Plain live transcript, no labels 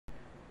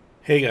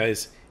Hey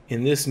guys,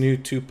 in this new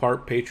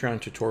two-part Patreon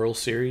tutorial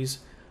series,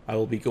 I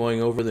will be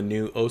going over the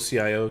new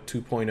OCIO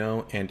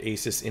 2.0 and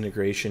ACES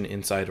integration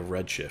inside of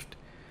Redshift.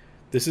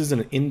 This is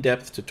an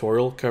in-depth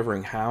tutorial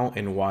covering how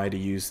and why to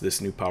use this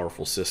new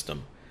powerful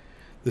system.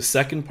 The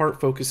second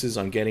part focuses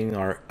on getting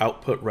our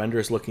output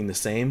renders looking the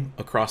same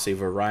across a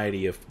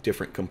variety of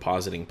different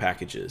compositing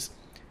packages.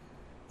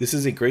 This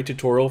is a great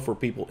tutorial for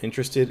people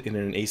interested in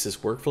an ACES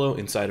workflow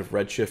inside of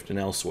Redshift and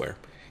elsewhere.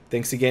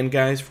 Thanks again,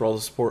 guys, for all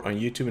the support on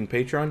YouTube and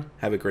Patreon.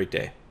 Have a great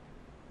day.